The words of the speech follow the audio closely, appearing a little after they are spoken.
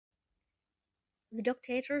The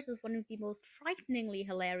Ducktators is one of the most frighteningly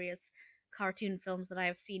hilarious cartoon films that I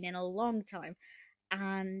have seen in a long time,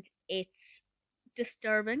 and it's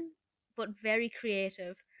disturbing but very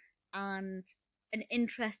creative and an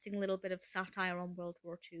interesting little bit of satire on World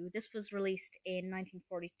War II. This was released in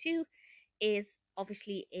 1942, is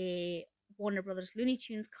obviously a Warner Brothers Looney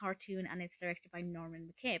Tunes cartoon, and it's directed by Norman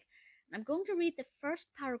McCabe. I'm going to read the first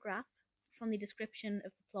paragraph from the description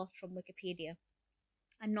of the plot from Wikipedia.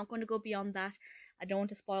 I'm not going to go beyond that. I don't want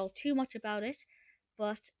to spoil too much about it,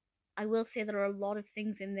 but I will say there are a lot of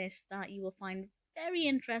things in this that you will find very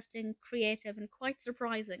interesting, creative, and quite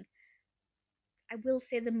surprising. I will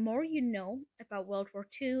say the more you know about World War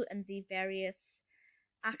II and the various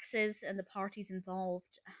axes and the parties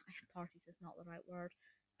involved, parties is not the right word,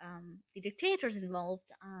 the dictators involved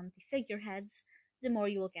and the figureheads, the more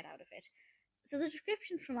you will get out of it. So the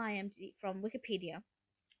description from IMDb, from Wikipedia,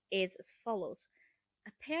 is as follows: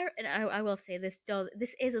 a pair, and I will say this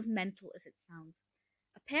is as mental as it sounds.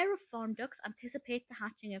 A pair of farm ducks anticipate the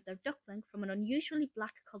hatching of their duckling from an unusually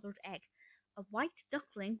black-colored egg. A white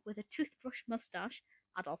duckling with a toothbrush mustache,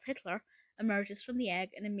 Adolf Hitler, emerges from the egg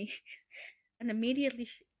and, and immediately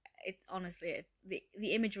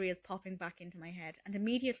the imagery is popping back into my head, and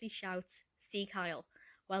immediately shouts "Sieg Heil"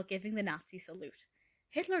 while giving the Nazi salute.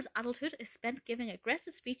 Hitler's adulthood is spent giving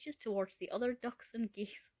aggressive speeches towards the other ducks and geese.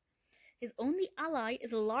 His only ally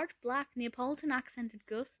is a large black Neapolitan accented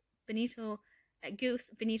goose Benito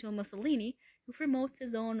Mussolini, who promotes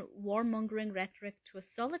his own warmongering rhetoric to a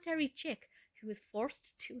solitary chick who is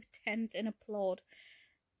forced to attend and applaud.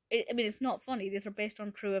 I mean, it's not funny. These are based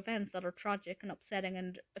on true events that are tragic and upsetting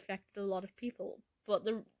and affected a lot of people. But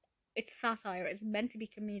it's satire. It's meant to be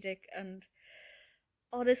comedic, and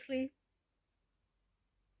honestly,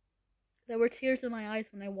 there were tears in my eyes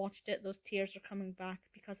when I watched it. Those tears are coming back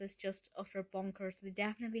because it's just utter bonkers. They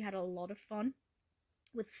definitely had a lot of fun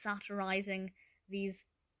with satirizing these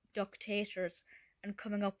Ducktators and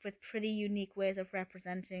coming up with pretty unique ways of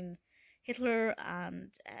representing Hitler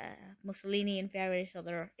and Mussolini and various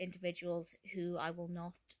other individuals who I will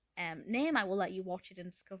not name. I will let you watch it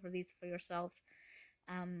and discover these for yourselves.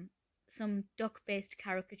 Some duck-based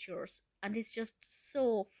caricatures, and it's just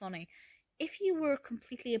so funny. If you were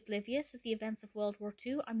completely oblivious of the events of World War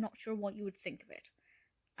II, I'm not sure what you would think of it.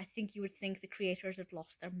 I think you would think the creators had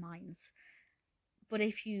lost their minds. But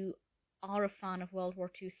if you are a fan of World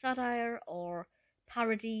War II satire or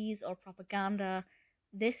parodies or propaganda,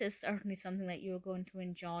 this is certainly something that you're going to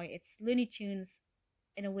enjoy. It's Looney Tunes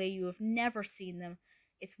in a way you have never seen them.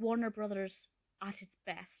 It's Warner Brothers at its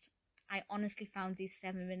best. I honestly found these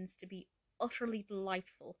 7 minutes to be utterly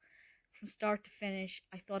delightful. From start to finish,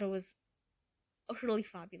 I thought it was utterly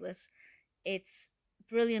fabulous. It's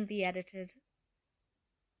brilliantly edited.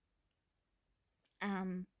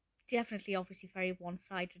 Definitely, obviously, very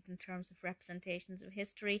one-sided in terms of representations of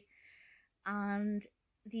history. And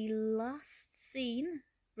the last scene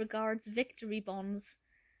regards victory bonds,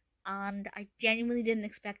 and I genuinely didn't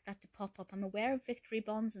expect that to pop up. I'm aware of victory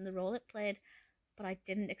bonds and the role it played, but I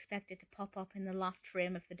didn't expect it to pop up in the last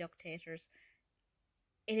frame of the Ducktators.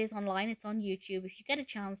 It is online, it's on YouTube. If you get a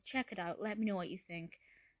chance, check it out. Let me know what you think.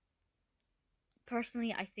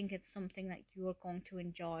 Personally, I think it's something that you are going to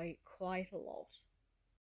enjoy quite a lot.